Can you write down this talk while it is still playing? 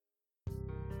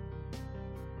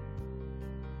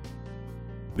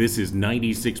This is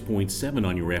 96.7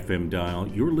 on your FM dial.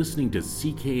 You're listening to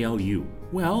CKLU.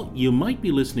 Well, you might be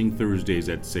listening Thursdays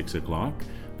at 6 o'clock.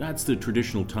 That's the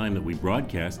traditional time that we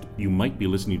broadcast. You might be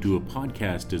listening to a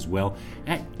podcast as well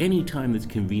at any time that's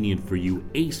convenient for you,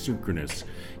 asynchronous,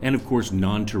 and of course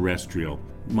non-terrestrial.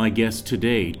 My guest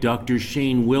today, Dr.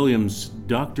 Shane Williams.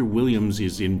 Dr. Williams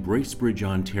is in Bracebridge,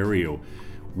 Ontario.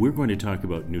 We're going to talk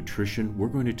about nutrition. We're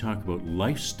going to talk about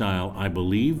lifestyle, I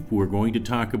believe. We're going to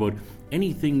talk about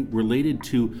anything related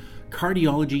to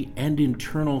cardiology and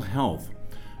internal health.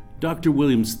 Dr.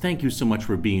 Williams, thank you so much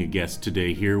for being a guest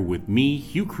today here with me,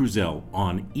 Hugh Cruzel,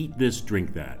 on Eat This,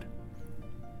 Drink That.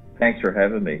 Thanks for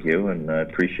having me, Hugh, and I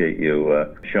appreciate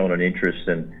you showing an interest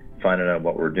in finding out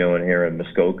what we're doing here in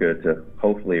Muskoka to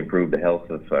hopefully improve the health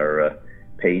of our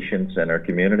patients and our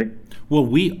community. Well,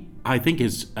 I think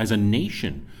as a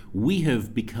nation, we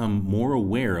have become more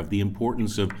aware of the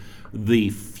importance of the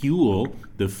fuel,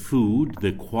 the food,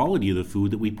 the quality of the food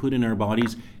that we put in our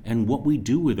bodies and what we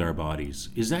do with our bodies.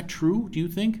 Is that true, do you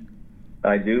think?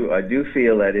 I do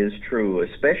feel that is true,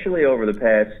 especially over the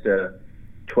past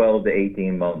 12 to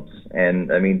 18 months.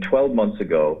 And I mean, 12 months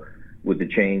ago, with the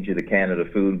change of the Canada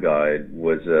Food Guide,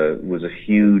 was a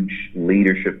huge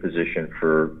leadership position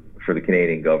for the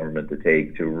Canadian government to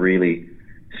take, to really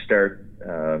start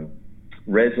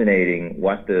resonating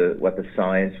what the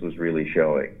science was really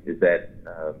showing, is that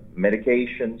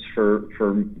medications for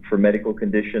medical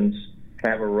conditions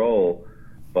have a role,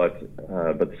 but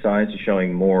the science is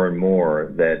showing more and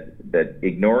more that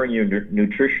ignoring your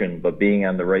nutrition but being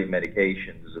on the right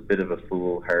medications is a bit of a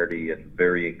foolhardy and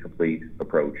very incomplete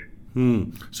approach.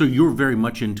 So you're very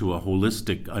much into a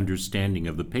holistic understanding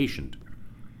of the patient.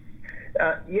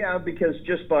 Yeah, because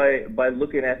just by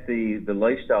looking at the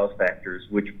lifestyle factors,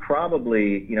 which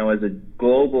probably, as a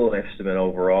global estimate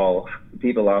overall,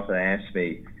 people often ask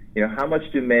me, how much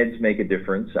do meds make a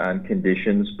difference on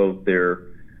conditions, both their,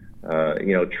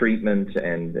 treatment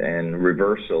and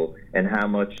reversal, and how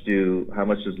much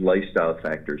does lifestyle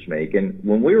factors make? And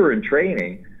when we were in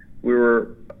training, we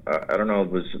were, I don't know,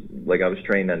 it was like I was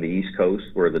trained on the East Coast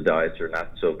where the diets are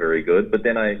not so very good, but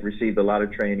then I received a lot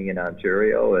of training in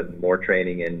Ontario and more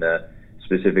training in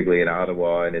specifically in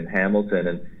Ottawa and in Hamilton,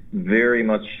 and very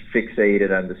much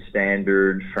fixated on the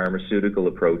standard pharmaceutical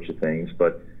approach of things,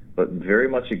 but very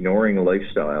much ignoring a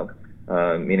lifestyle.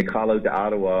 In a call out to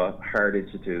Ottawa Heart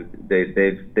Institute,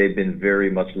 they've been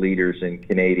very much leaders in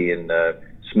Canadian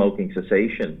smoking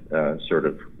cessation sort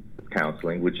of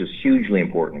counseling, which is hugely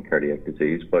important in cardiac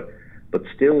disease, but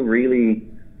still really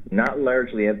not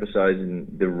largely emphasizing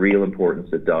the real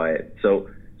importance of diet. So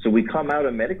we come out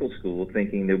of medical school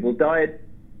thinking that, well, diet,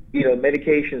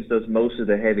 medications does most of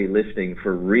the heavy lifting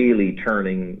for really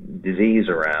turning disease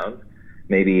around,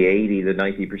 maybe 80 to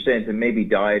 90%, and maybe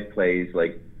diet plays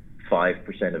like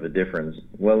 5% of a difference.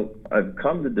 Well, I've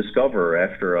come to discover,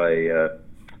 after I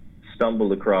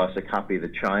stumbled across a copy of the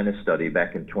China study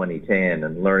back in 2010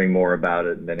 and learning more about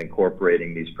it and then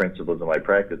incorporating these principles in my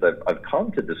practice, I've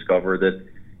come to discover that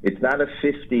it's not a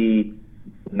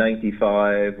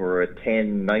 50-95 or a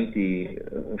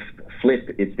 10-90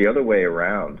 flip. It's the other way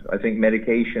around. I think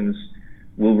medications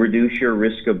will reduce your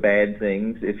risk of bad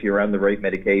things if you're on the right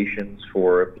medications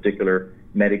for a particular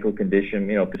medical condition,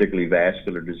 particularly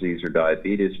vascular disease or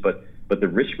diabetes, but the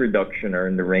risk reduction are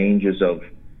in the ranges of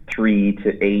 3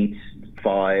 to 8,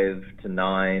 5 to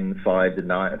 9, 5 to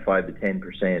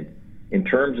 10%. In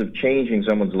terms of changing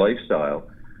someone's lifestyle,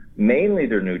 mainly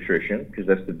their nutrition, because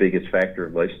that's the biggest factor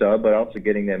of lifestyle, but also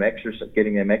getting them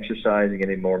exercising,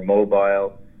 getting more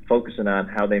mobile, focusing on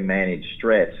how they manage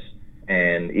stress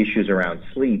and issues around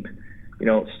sleep.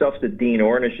 Stuff that Dean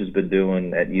Ornish has been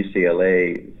doing at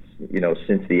UCLA,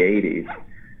 since the 80s.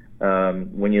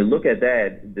 When you look at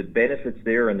that, the benefits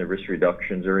there and the risk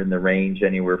reductions are in the range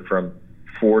anywhere from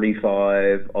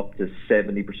 45 up to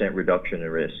 70% reduction in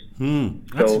risk.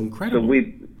 That's incredible. So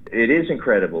it is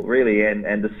incredible, really,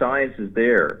 and the science is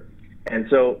there. And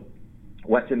so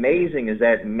what's amazing is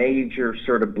that major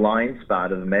sort of blind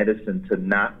spot of medicine to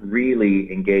not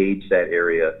really engage that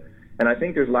area. And I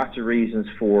think there's lots of reasons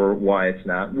for why it's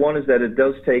not. One is that it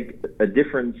does take a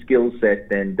different skill set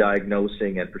than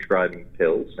diagnosing and prescribing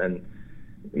pills. And,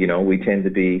 we tend to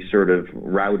be sort of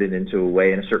routed into a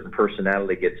way, and a certain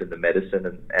personality gets into medicine.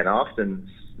 And often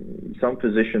some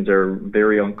physicians are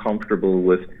very uncomfortable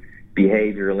with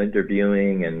behavioral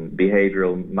interviewing and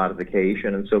behavioral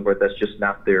modification and so forth. That's just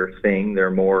not their thing. They're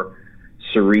more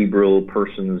cerebral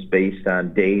persons based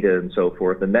on data and so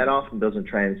forth. And that often doesn't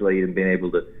translate in being able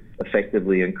to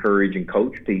effectively encourage and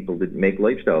coach people to make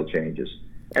lifestyle changes.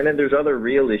 And then there's other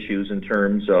real issues in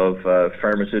terms of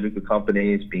pharmaceutical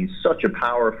companies being such a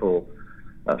powerful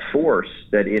force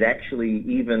that it actually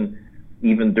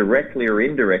even directly or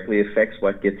indirectly affects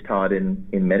what gets taught in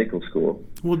medical school.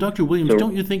 Well, Dr. Williams,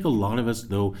 don't you think a lot of us,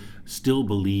 though, still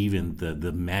believe in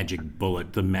the magic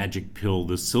bullet, the magic pill,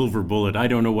 the silver bullet? I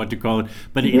don't know what to call it,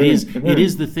 but it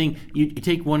is the thing. You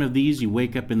take one of these, you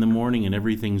wake up in the morning,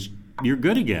 and you're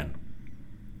good again.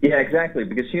 Yeah, exactly,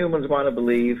 because humans want to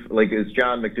believe, like it's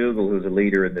John McDougall, who's a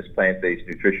leader in this plant-based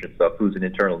nutrition stuff, who's an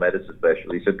internal medicine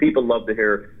specialist. So people love to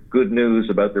hear good news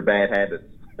about their bad habits.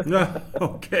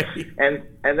 Okay. And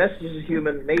that's just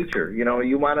human nature. You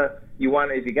want to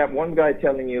if you got one guy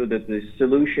telling you that the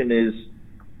solution is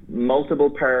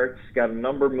multiple parts, got a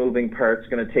number of moving parts,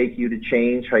 going to take you to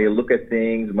change how you look at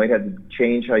things, might have to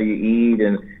change how you eat,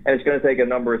 and it's going to take a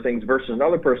number of things versus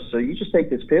another person. So you just take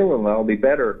this pill and I'll be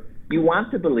better. You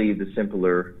want to believe the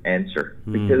simpler answer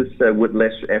because with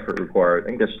less effort required. I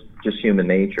think that's just human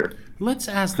nature. Let's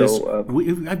ask this.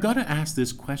 I've got to ask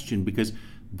this question because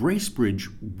Bracebridge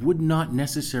would not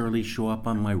necessarily show up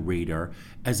on my radar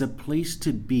as a place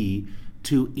to be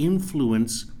to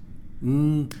influence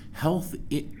health.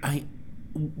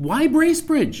 Why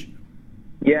Bracebridge?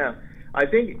 Yeah, I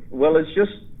think. Well, it's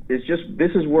just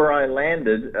this is where I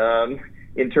landed.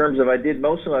 In terms of, I did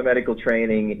most of my medical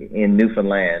training in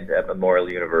Newfoundland at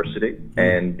Memorial University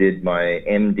and did my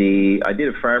MD. I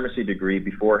did a pharmacy degree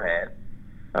beforehand,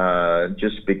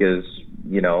 just because,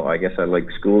 I guess I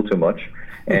liked school too much.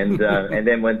 And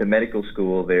then went to medical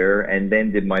school there and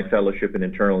then did my fellowship in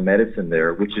internal medicine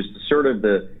there, which is sort of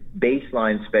the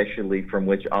baseline specialty from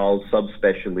which all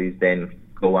subspecialties then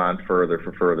go on further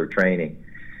for further training.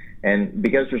 And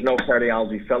because there's no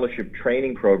cardiology fellowship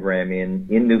training program in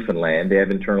Newfoundland, they have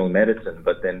internal medicine,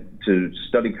 but then to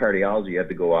study cardiology, you have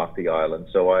to go off the island.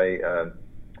 So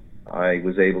I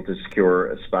was able to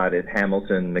secure a spot at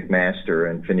Hamilton McMaster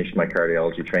and finished my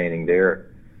cardiology training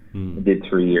there. Did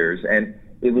 3 years. And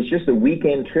it was just a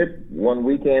weekend trip, one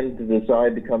weekend to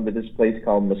decide to come to this place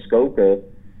called Muskoka,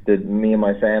 that me and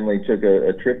my family took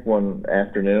a trip one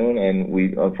afternoon, and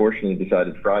we unfortunately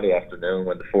decided Friday afternoon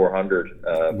when the 400,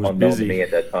 unknown to me at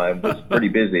that time, was pretty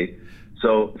busy.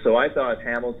 So I thought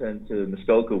Hamilton to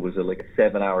Muskoka was like a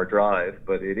 7-hour drive,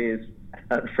 but it is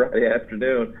on Friday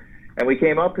afternoon. And we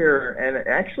came up here, and it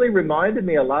actually reminded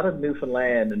me a lot of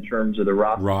Newfoundland in terms of the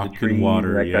rock the trees, and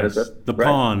water, that yes. kind of stuff. The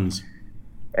ponds.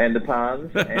 And the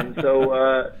ponds. And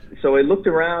so I looked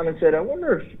around and said, I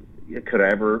wonder if could I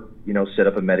ever, set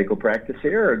up a medical practice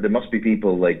here? Or there must be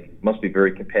people must be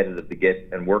very competitive to get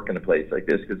and work in a place like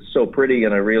this because it's so pretty.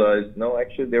 And I realized, no,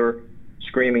 actually they were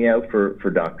screaming out for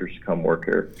doctors to come work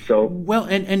here. So well,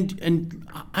 and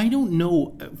I don't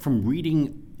know from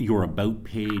reading your about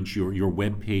page, your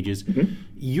web pages,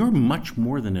 you're much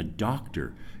more than a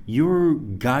doctor. You're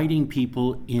guiding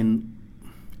people in.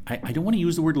 I don't want to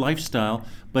use the word lifestyle,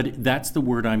 but that's the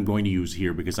word I'm going to use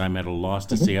here because I'm at a loss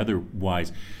to say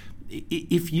otherwise.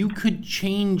 If you could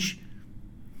change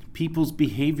people's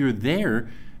behavior there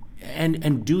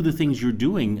and do the things you're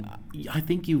doing, I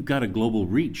think you've got a global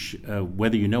reach,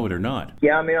 whether you know it or not.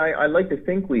 Yeah, I mean, I like to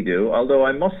think we do, although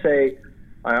I must say,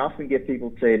 I often get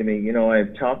people say to me,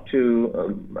 I've talked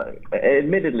to,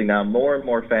 admittedly now, more and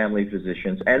more family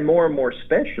physicians and more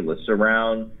specialists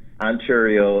around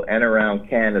Ontario and around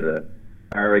Canada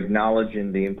are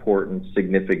acknowledging the importance,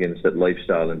 significance that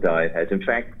lifestyle and diet has. In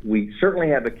fact, we certainly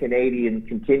have a Canadian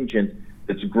contingent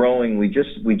that's growing.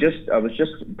 I was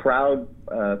just a proud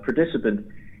participant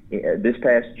this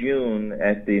past June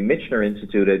at the Michener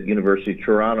Institute at University of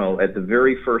Toronto at the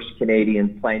very first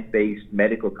Canadian plant-based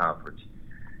medical conference.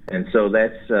 And so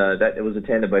it was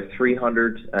attended by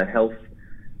 300 health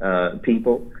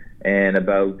people. And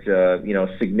about,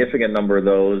 a significant number of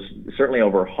those, certainly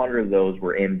over 100 of those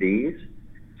were MDs.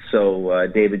 So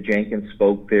David Jenkins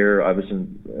spoke there. I was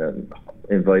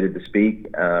invited to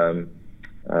speak.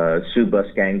 Subhas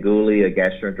Ganguly, a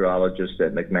gastroenterologist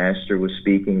at McMaster, was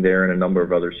speaking there, and a number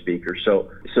of other speakers.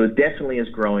 So it definitely is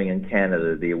growing in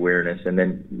Canada, the awareness, and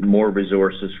then more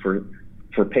resources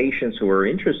for patients who are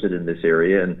interested in this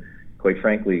area. And quite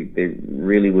frankly, they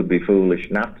really would be foolish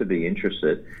not to be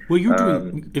interested. Well, you're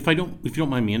doing, if you don't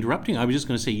mind me interrupting, I was just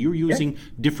going to say you're using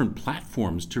different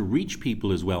platforms to reach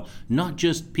people as well, not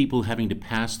just people having to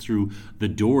pass through the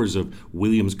doors of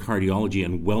Williams Cardiology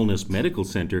and Wellness Medical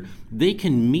Center. They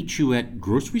can meet you at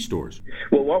grocery stores.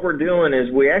 Well, what we're doing is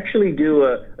we actually do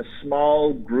a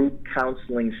small group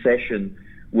counseling session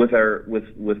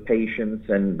with patients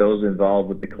and those involved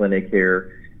with the clinic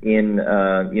here in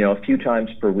a few times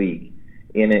per week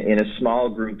in a small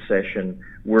group session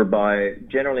whereby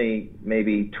generally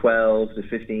maybe 12 to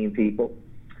 15 people,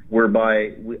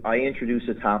 whereby I introduce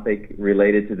a topic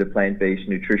related to the plant-based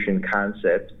nutrition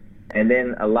concept, and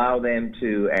then allow them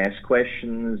to ask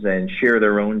questions and share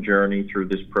their own journey through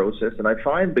this process. And I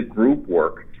find the group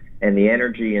work and the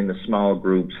energy in the small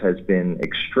groups has been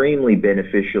extremely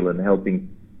beneficial in helping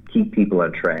keep people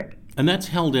on track. And that's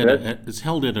held at it's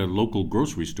held at a local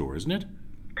grocery store, isn't it?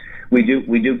 We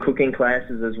do cooking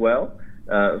classes as well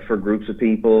for groups of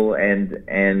people,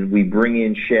 and we bring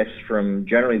in chefs from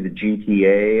generally the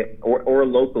GTA or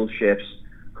local chefs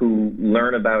who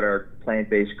learn about our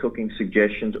plant-based cooking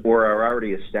suggestions or our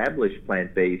already established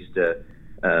plant-based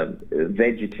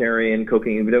vegetarian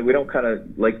cooking. We don't kind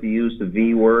of like to use the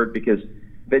V word because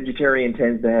vegetarian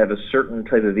tends to have a certain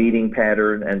type of eating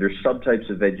pattern, and there's subtypes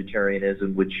of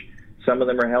vegetarianism which some of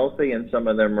them are healthy and some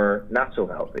of them are not so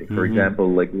healthy. For example,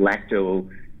 like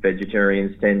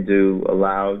lacto-vegetarians tend to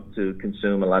allow to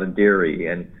consume a lot of dairy,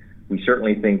 and we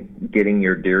certainly think getting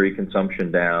your dairy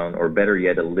consumption down, or better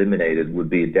yet, eliminated, would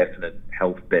be a definite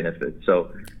health benefit.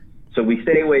 So we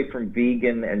stay away from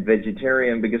vegan and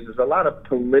vegetarian because there's a lot of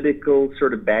political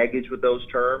sort of baggage with those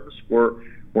terms. We're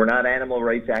not animal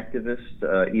rights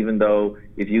activists, even though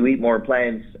if you eat more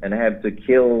plants and have to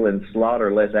kill and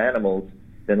slaughter less animals,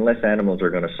 then less animals are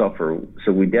going to suffer.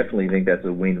 So we definitely think that's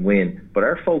a win-win. But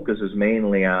our focus is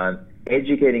mainly on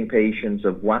educating patients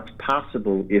of what's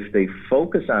possible if they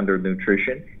focus on their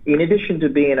nutrition, in addition to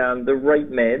being on the right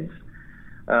meds.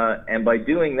 And by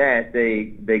doing that,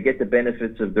 they get the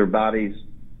benefits of their body's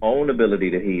own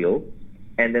ability to heal.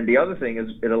 And then the other thing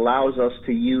is it allows us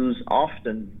to use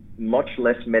often much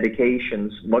less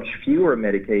medications, much fewer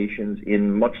medications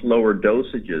in much lower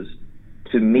dosages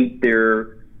to meet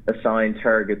their assigned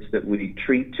targets that we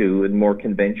treat to in more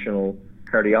conventional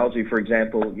cardiology. For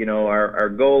example, our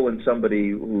goal in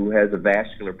somebody who has a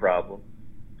vascular problem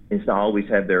is to always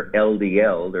have their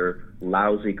LDL, their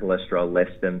lousy cholesterol,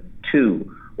 less than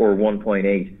 2 or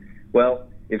 1.8. Well,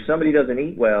 if somebody doesn't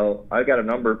eat well, I've got a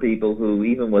number of people who,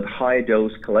 even with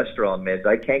high-dose cholesterol meds,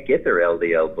 I can't get their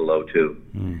LDL below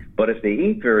 2. But if they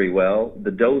eat very well,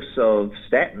 the dose of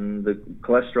statin, the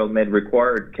cholesterol med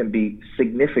required, can be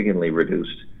significantly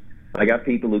reduced. I got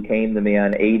people who came to me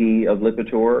on 80 of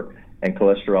Lipitor, and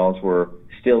cholesterols were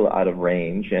still out of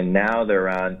range, and now they're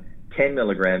on 10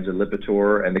 milligrams of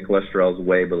Lipitor, and the cholesterol is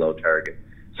way below target.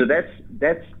 So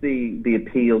that's the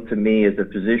appeal to me as a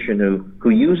physician who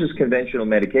uses conventional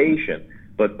medication,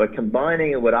 but by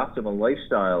combining it with optimal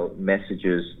lifestyle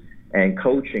messages and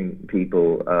coaching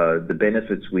people, the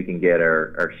benefits we can get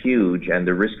are huge, and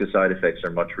the risk of side effects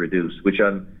are much reduced, which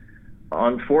I'm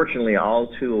unfortunately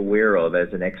all too aware of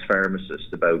as an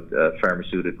ex-pharmacist about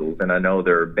pharmaceuticals. And I know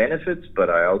there are benefits, but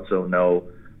I also know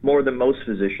more than most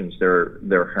physicians there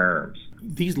are harms.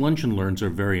 These lunch and learns are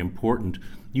very important.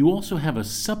 You also have a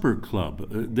supper club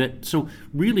so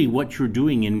really what you're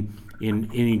doing in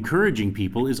encouraging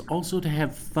people is also to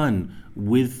have fun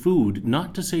with food,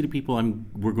 not to say to people,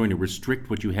 we're going to restrict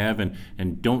what you have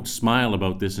and don't smile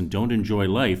about this and don't enjoy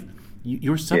life.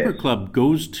 Your supper club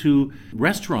goes to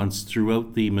restaurants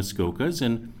throughout the Muskokas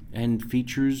and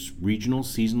features regional,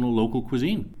 seasonal, local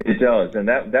cuisine. It does, and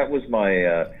that was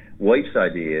my wife's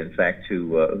idea, in fact,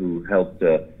 who helped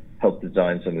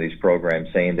design some of these programs,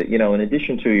 saying that, in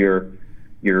addition to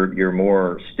your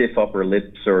more stiff upper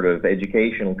lip sort of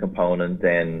educational component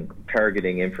and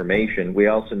targeting information, we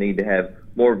also need to have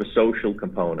more of a social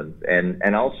component,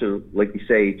 and also, like you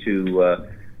say, to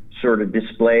sort of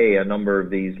display a number of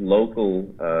these local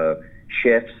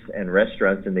chefs and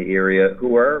restaurants in the area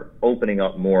who are opening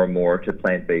up more and more to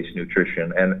plant-based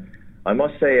nutrition. And I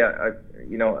must say,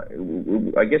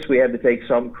 I guess we have to take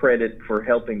some credit for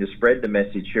helping to spread the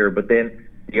message here, but then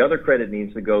the other credit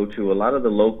needs to go to a lot of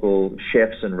the local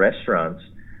chefs and restaurants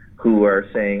who are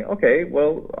saying, okay,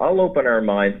 well, I'll open our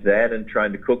minds to that and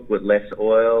trying to cook with less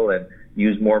oil and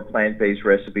use more plant-based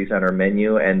recipes on our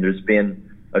menu. And there's been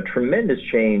a tremendous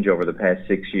change over the past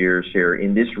 6 years here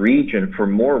in this region for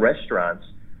more restaurants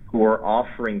who are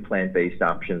offering plant-based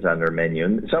options on their menu.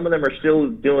 And some of them are still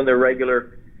doing their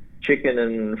regular chicken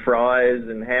and fries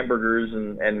and hamburgers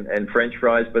and French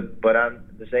fries, but on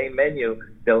the same menu,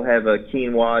 they'll have a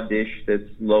quinoa dish that's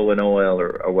low in oil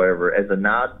or whatever as a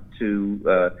nod to,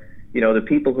 the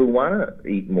people who want to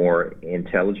eat more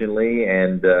intelligently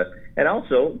and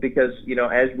also because,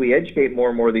 as we educate more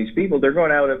and more of these people, they're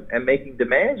going out and making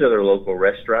demands of their local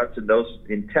restaurants, and those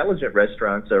intelligent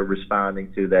restaurants are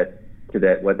responding to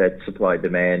that what that supply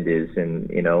demand is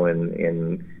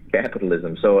in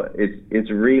capitalism. So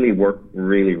it's really worked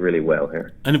really, really well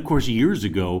here. And of course, years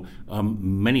ago,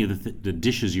 many of the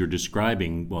dishes you're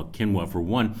describing, well, quinoa for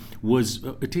one,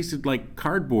 it tasted like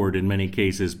cardboard in many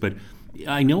cases. But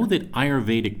I know that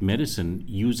Ayurvedic medicine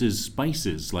uses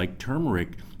spices like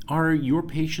turmeric Are your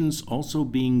patients also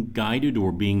being guided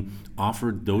or being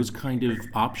offered those kind of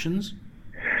options?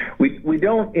 We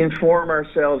don't inform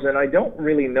ourselves, and I don't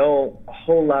really know a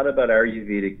whole lot about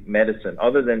Ayurvedic medicine,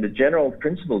 other than the general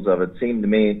principles of it seem to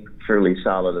me fairly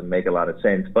solid and make a lot of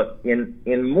sense. But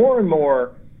in more and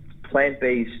more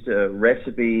plant-based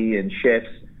recipe and chefs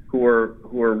who are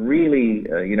really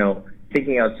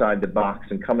thinking outside the box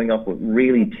and coming up with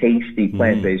really tasty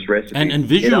plant-based recipes and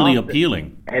visually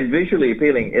appealing. And visually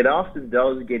appealing, it often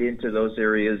does get into those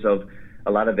areas of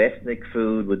a lot of ethnic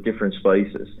food with different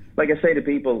spices. Like I say to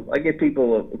people, I get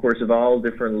people, of course, of all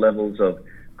different levels of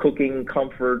cooking,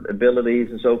 comfort, abilities,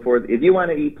 and so forth. If you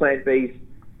want to eat plant-based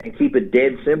and keep it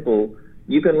dead simple,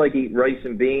 you can eat rice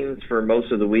and beans for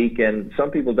most of the week, and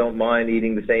some people don't mind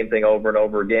eating the same thing over and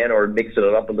over again or mixing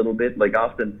it up a little bit. Like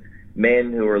often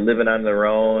men who are living on their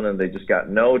own and they just got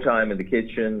no time in the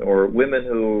kitchen, or women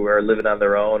who are living on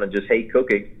their own and just hate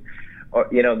cooking.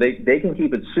 They can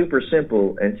keep it super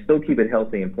simple and still keep it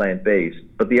healthy and plant-based.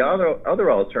 But the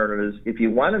other alternatives, if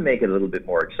you want to make it a little bit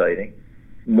more exciting,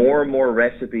 more and more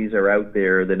recipes are out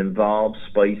there that involve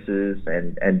spices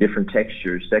and different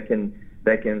textures that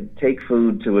can take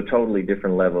food to a totally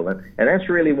different level. And that's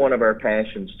really one of our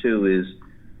passions too, is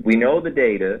we know the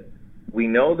data, we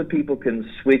know that people can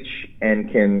switch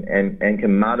and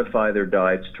can modify their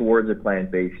diets towards a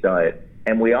plant-based diet.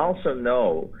 And we also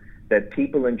know that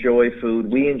people enjoy food,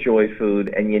 we enjoy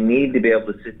food, and you need to be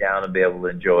able to sit down and be able to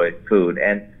enjoy food.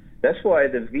 And that's why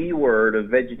the V word of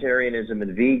vegetarianism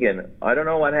and vegan, I don't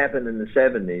know what happened in the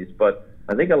 70s, but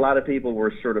I think a lot of people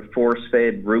were sort of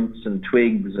force-fed roots and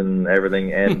twigs and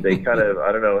everything, and they kind of,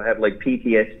 I don't know, have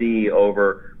PTSD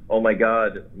over, oh my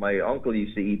God, my uncle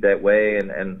used to eat that way,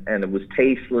 and it was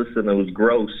tasteless and it was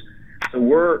gross. So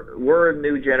we're a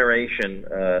new generation,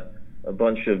 a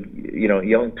bunch of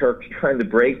young Turks trying to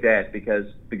break that because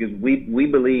we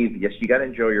believe, yes, you got to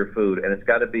enjoy your food, and it's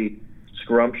got to be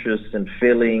scrumptious and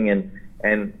filling,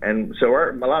 and so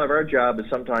a lot of our job is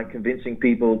sometimes convincing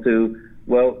people to,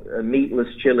 meatless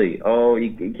chili. Oh,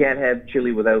 you can't have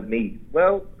chili without meat.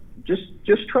 Well,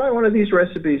 just try one of these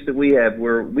recipes that we have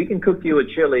where we can cook you a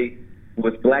chili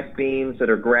with black beans that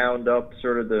are ground up,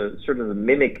 sort of the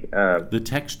mimic the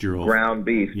texture of ground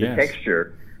beef, yes. The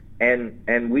texture.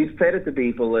 And we've fed it to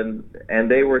people,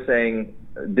 and they were saying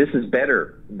this is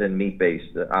better than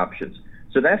meat-based options.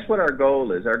 So that's what our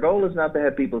goal is. Our goal is not to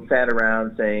have people sat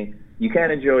around saying, you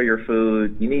can't enjoy your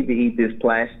food, you need to eat this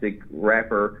plastic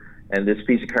wrapper and this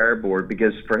piece of cardboard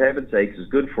because, for heaven's sakes, it's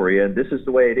good for you, and this is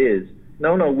the way it is.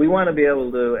 No, we want to be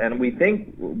able to, and we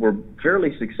think we're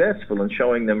fairly successful in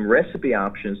showing them recipe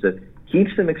options that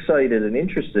keeps them excited and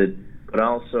interested, but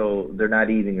also they're not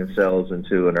eating themselves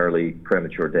into an early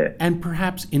premature death. And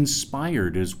perhaps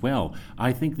inspired as well.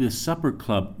 I think the Supper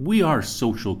Club, we are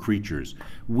social creatures.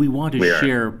 We want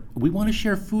to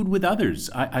share food with others.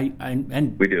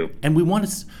 And we do. And we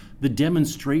want the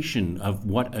demonstration of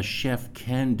what a chef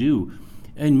can do.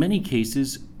 In many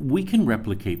cases, we can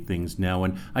replicate things now.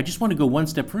 And I just want to go one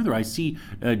step further. I see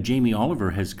Jamie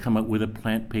Oliver has come up with a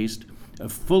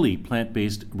fully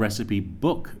plant-based recipe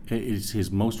book. Is his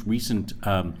most recent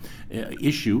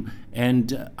issue,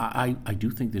 and I do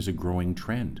think there's a growing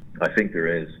trend. I think there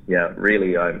is. Yeah,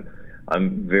 really,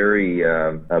 I'm very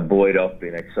buoyed up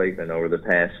in excitement over the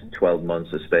past 12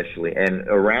 months especially, and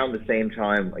around the same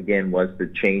time again was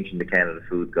the change in the Canada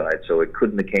Food Guide, so it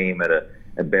couldn't have came at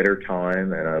a better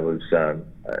time, and I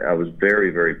was very,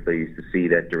 very pleased to see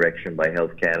that direction by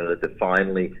Health Canada to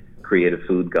finally create a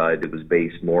food guide that was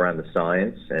based more on the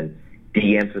science and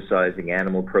de-emphasizing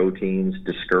animal proteins,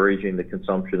 discouraging the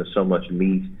consumption of so much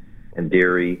meat and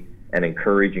dairy, and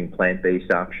encouraging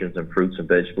plant-based options and fruits and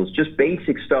vegetables. Just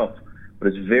basic stuff, but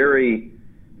it's very,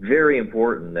 very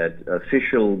important that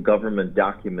official government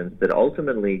documents that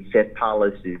ultimately set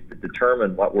policies that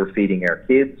determine what we're feeding our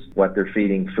kids, what they're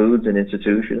feeding foods and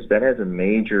institutions, that has a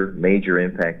major, major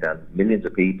impact on millions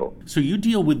of people. So you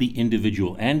deal with the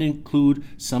individual and include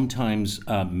sometimes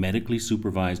medically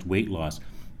supervised weight loss,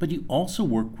 but you also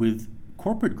work with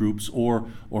corporate groups or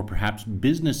perhaps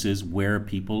businesses where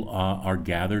people are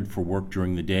gathered for work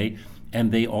during the day,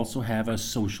 and they also have a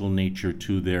social nature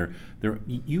to their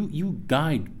you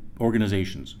guide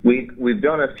organizations. We've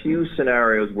done a few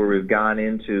scenarios where we've gone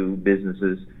into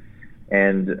businesses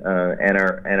and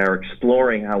are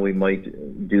exploring how we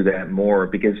might do that more,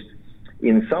 because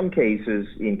in some cases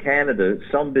in Canada,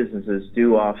 some businesses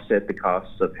do offset the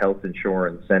costs of health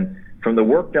insurance, and from the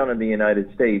work done in the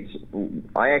United States,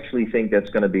 I actually think that's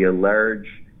going to be a large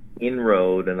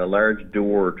inroad and a large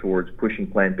door towards pushing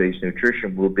plant-based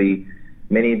nutrition. Will be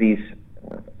many of these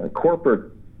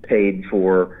corporate paid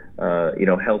for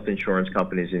health insurance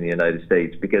companies in the United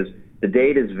States, because the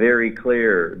data is very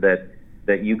clear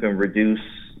that you can reduce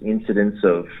incidence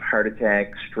of heart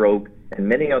attack, stroke, and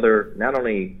many other, not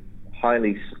only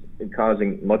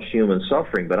causing much human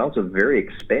suffering, but also very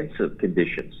expensive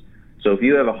conditions. So if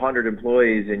you have 100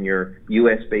 employees in your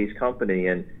U.S.-based company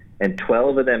and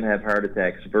 12 of them have heart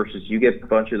attacks, versus you get a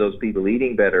bunch of those people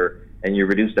eating better and you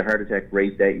reduce the heart attack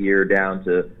rate that year down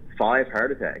to 5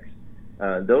 heart attacks.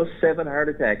 Those 7 heart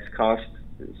attacks cost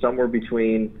somewhere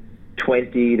between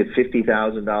 $20,000 to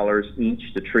 $50,000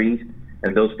 each to treat,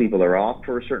 and those people are off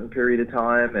for a certain period of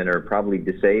time and are probably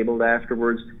disabled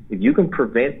afterwards. If you can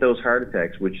prevent those heart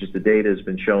attacks, which is the data has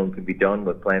been shown can be done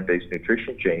with plant-based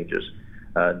nutrition changes,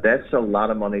 that's a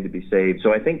lot of money to be saved.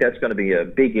 So I think that's going to be a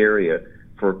big area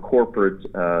for corporate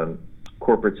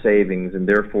savings, and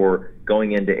therefore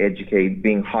going in to educate,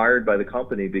 being hired by the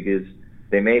company, because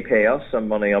they may pay us some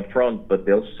money up front, but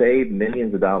they'll save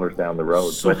millions of dollars down the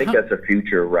road. So I think that's a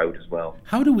future route as well.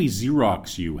 How do we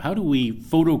Xerox you? How do we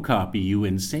photocopy you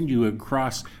and send you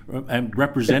across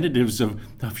representatives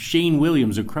of Shane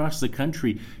Williams across the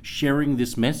country sharing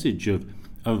this message of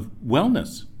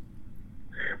wellness?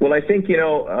 Well, I think,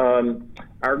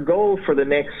 our goal for the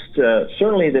next,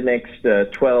 certainly the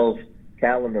next 12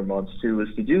 calendar months too, is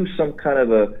to do some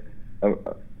kind of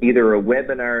either a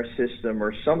webinar system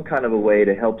or some kind of a way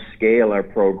to help scale our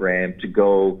program to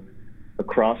go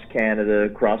across Canada,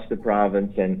 across the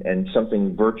province, and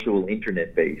something virtual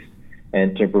internet-based,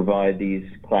 and to provide these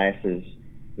classes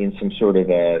in some sort of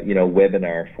a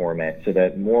webinar format, so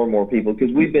that more and more people,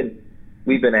 because we've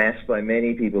been asked by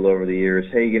many people over the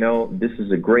years, hey, this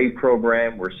is a great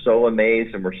program, we're so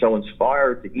amazed and we're so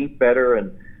inspired to eat better,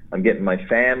 and I'm getting my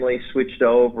family switched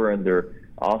over and they're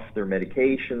off their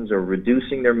medications or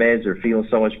reducing their meds or feeling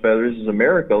so much better. This is a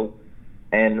miracle.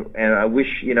 And I wish,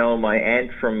 my aunt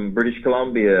from British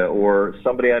Columbia or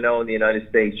somebody I know in the United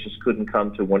States just couldn't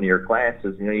come to one of your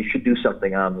classes. You should do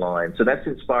something online. So that's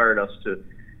inspired us to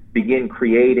begin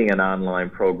creating an online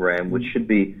program, which should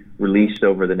be released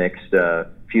over the next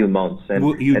few months.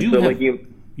 And,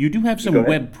 you do have some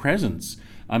web presence.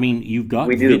 I mean, you've got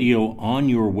video on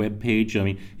your webpage. I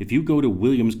mean, if you go to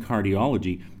Williams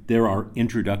Cardiology, there are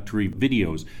introductory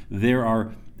videos. There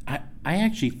are, I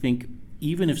actually think,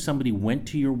 even if somebody went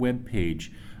to your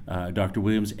webpage, Dr.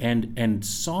 Williams, and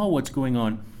saw what's going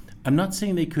on, I'm not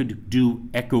saying they could do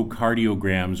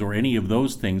echocardiograms or any of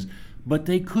those things, but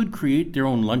they could create their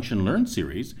own Lunch and Learn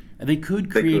series. They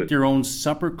could create their own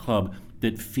supper club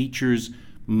that features,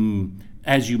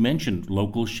 as you mentioned,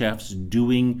 local chefs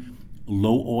doing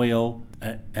low oil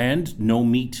and no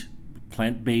meat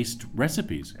plant-based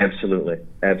recipes. Absolutely,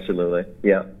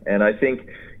 yeah. And I think,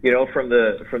 from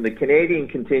the Canadian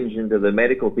contingent of the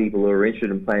medical people who are interested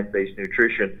in plant-based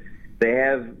nutrition, they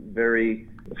have very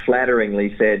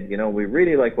flatteringly said, we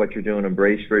really like what you're doing in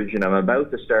Bracebridge, and I'm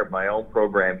about to start my own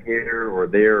program here or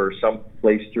there or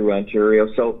someplace through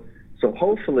Ontario. So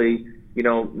hopefully,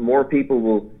 more people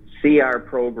will see our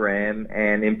program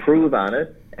and improve on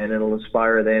it, and it'll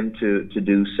inspire them to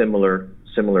do similar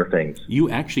things. You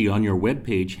actually, on your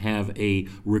webpage, have a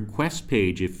request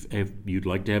page if you'd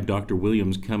like to have Dr.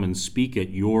 Williams come and speak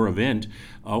at your event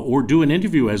or do an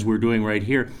interview as we're doing right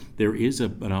here. There is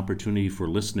an opportunity for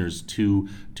listeners to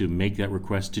make that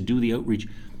request, to do the outreach.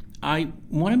 I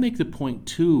want to make the point,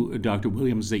 too, Dr.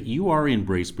 Williams, that you are in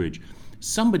Bracebridge.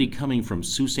 Somebody coming from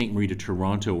Sault Ste. Marie to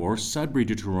Toronto or Sudbury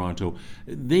to Toronto,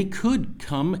 they could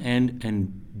come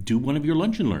and do one of your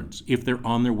Lunch and Learns if they're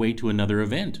on their way to another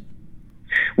event.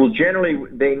 Well, generally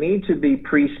they need to be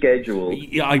pre-scheduled.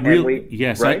 Yeah,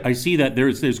 right? I see that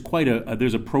there's quite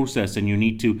there's a process, and you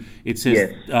need to. It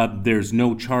says there's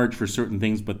no charge for certain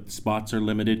things, but spots are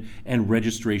limited, and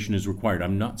registration is required.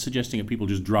 I'm not suggesting that people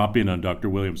just drop in on Dr.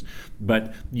 Williams,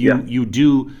 but you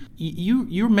do.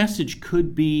 Your message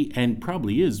could be, and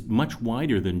probably is, much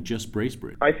wider than just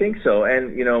Bracebridge. I think so,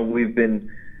 and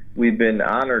we've been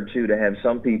honored too to have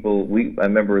some people. I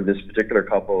remember this particular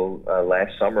couple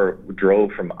last summer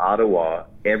drove from Ottawa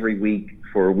every week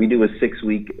we do a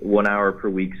 6-week, 1 hour per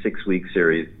week, 6-week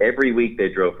series. Every week they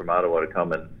drove from Ottawa to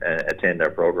come and attend our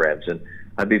programs. And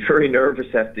I'd be very nervous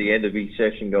at the end of each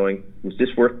session going, was this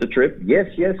worth the trip? Yes,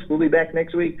 we'll be back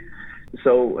next week.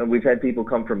 So, and we've had people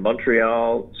come from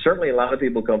Montreal. Certainly a lot of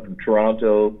people come from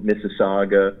Toronto,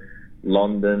 Mississauga,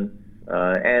 London,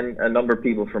 and a number of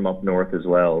people from up north as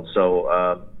well.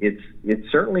 So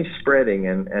it's certainly spreading,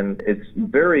 and it's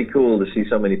very cool to see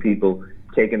so many people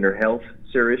taking their health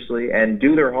seriously and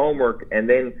do their homework and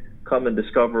then come and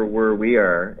discover where we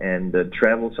are and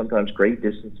travel sometimes great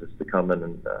distances to come in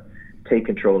and take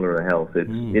control of their health.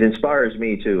 It inspires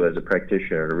me too as a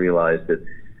practitioner to realize that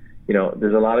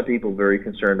there's a lot of people very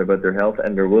concerned about their health,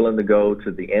 and they're willing to go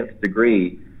to the nth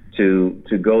degree to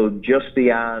go just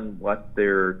beyond what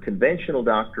their conventional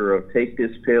doctor of take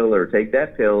this pill or take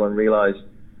that pill, and realize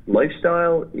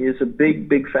lifestyle is a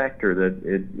big factor, that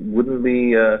it wouldn't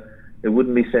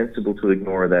be sensible to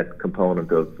ignore that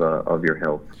component of your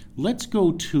health. Let's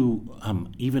go to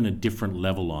even a different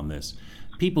level on this.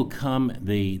 People come,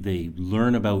 they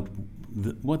learn about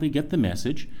they get the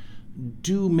message.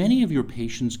 Do many of your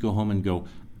patients go home and go,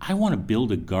 I want to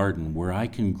build a garden where I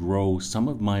can grow some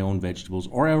of my own vegetables,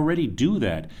 or I already do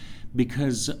that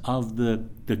because of the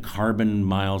carbon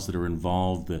miles that are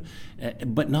involved,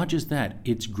 but not just that,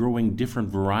 it's growing different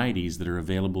varieties that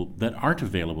aren't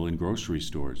available in grocery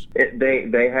stores.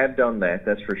 They have done that,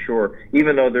 that's for sure,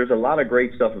 even though there's a lot of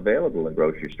great stuff available in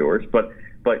grocery stores, but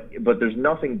there's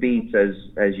nothing beats,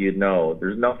 as you know,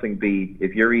 there's nothing beats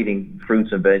if you're eating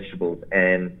fruits and vegetables,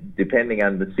 and depending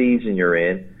on the season you're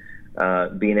in,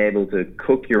 being able to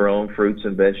cook your own fruits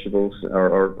and vegetables,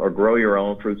 or grow your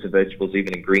own fruits and vegetables,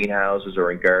 even in greenhouses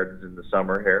or in gardens in the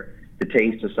summer here. The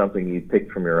taste of something you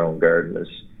pick from your own garden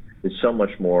is so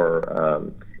much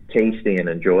more tasty and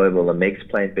enjoyable, and makes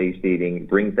plant-based eating,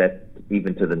 brings that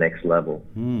even to the next level.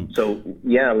 So,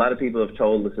 yeah, a lot of people have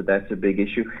told us that that's a big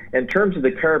issue. In terms of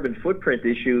the carbon footprint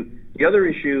issue, the other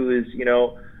issue is,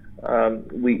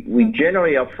 we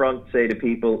generally up front say to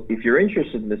people, if you're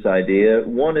interested in this idea,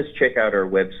 one is check out our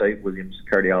website,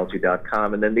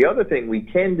 williamscardiology.com, and then the other thing we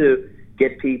tend to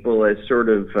get people as sort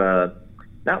of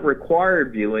not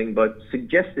required viewing, but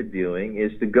suggested viewing,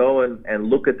 is to go and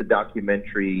look at the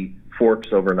documentary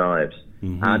Forks Over Knives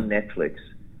on Netflix.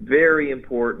 Very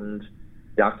important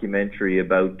documentary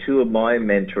about two of my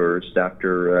mentors,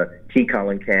 Dr. T.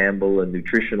 Colin Campbell, a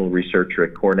nutritional researcher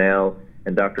at Cornell,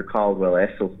 and Dr. Caldwell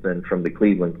Esselstyn from the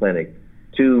Cleveland Clinic,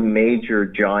 two major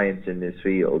giants in this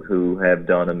field who have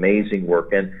done amazing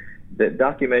work. And the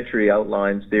documentary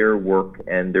outlines their work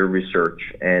and their research.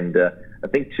 And I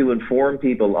think to inform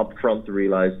people up front to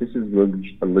realize this is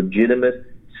a legitimate,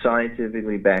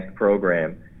 scientifically backed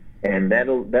program, and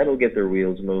that'll get their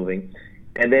wheels moving.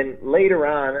 And then later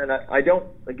on, and I don't,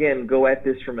 again, go at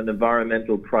this from an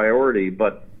environmental priority,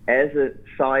 but as a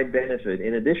side benefit,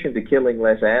 in addition to killing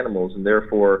less animals and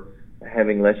therefore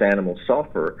having less animals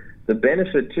suffer, the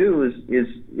benefit too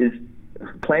is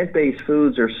plant-based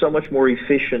foods are so much more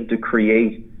efficient to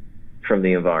create from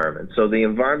the environment. So the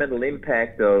environmental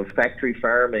impact of factory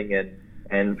farming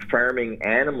and farming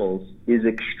animals is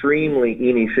extremely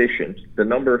inefficient. The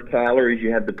number of calories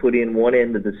you have to put in one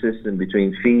end of the system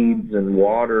between feeds and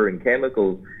water and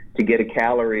chemicals to get a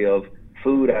calorie of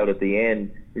food out at the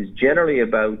end is generally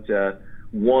about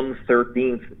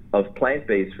 1/13 of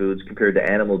plant-based foods compared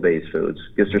to animal-based foods,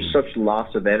 because there's such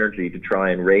loss of energy to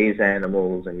try and raise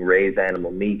animals and raise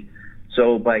animal meat.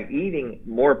 So by eating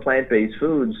more plant-based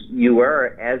foods, you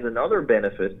are, as another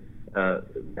benefit,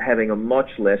 having a much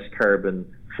less carbon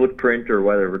footprint, or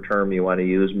whatever term you want to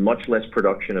use, much less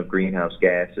production of greenhouse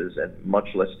gases, and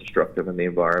much less destructive in the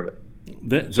environment.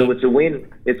 So it's a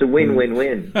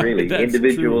win-win-win, really.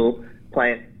 Individual true.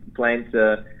 plant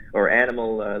or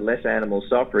animal, less animal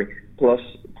suffering, plus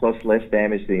less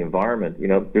damage to the environment.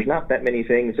 There's not that many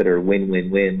things that are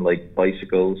win-win-win, like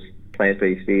bicycles,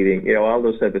 plant-based eating, all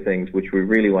those type of things, which we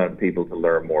really want people to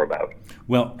learn more about.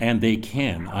 Well, and they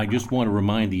can. I just want to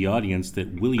remind the audience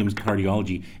that Williams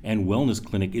Cardiology and Wellness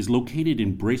Clinic is located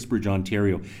in Bracebridge,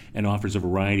 Ontario, and offers a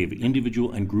variety of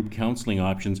individual and group counseling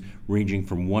options ranging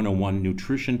from one-on-one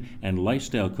nutrition and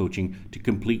lifestyle coaching to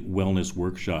complete wellness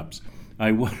workshops.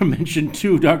 I want to mention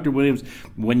too, Dr. Williams,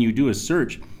 when you do a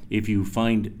search, if you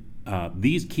find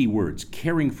these keywords: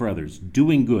 caring for others,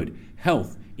 doing good,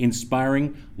 health,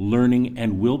 inspiring, learning,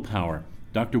 and willpower.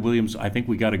 Dr. Williams, I think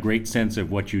we got a great sense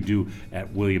of what you do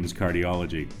at Williams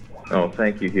Cardiology. Oh,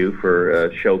 thank you, Hugh,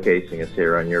 for showcasing us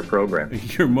here on your program.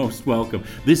 You're most welcome.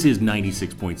 This is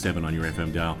 96.7 on your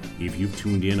FM dial if you've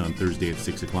tuned in on Thursday at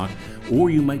 6 o'clock, or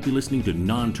you might be listening to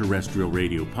non-terrestrial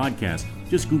radio podcast.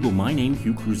 Just Google my name,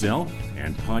 Hugh Cruzel,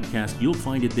 and podcast. You'll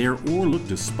find it there, or look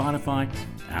to Spotify,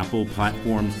 Apple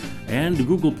platforms, and the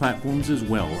Google platforms as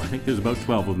well. I think there's about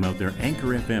 12 of them out there. Anchor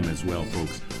FM as well,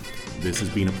 folks. This has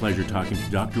been a pleasure talking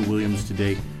to Dr. Williams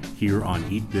today here on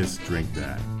Eat This, Drink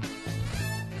That.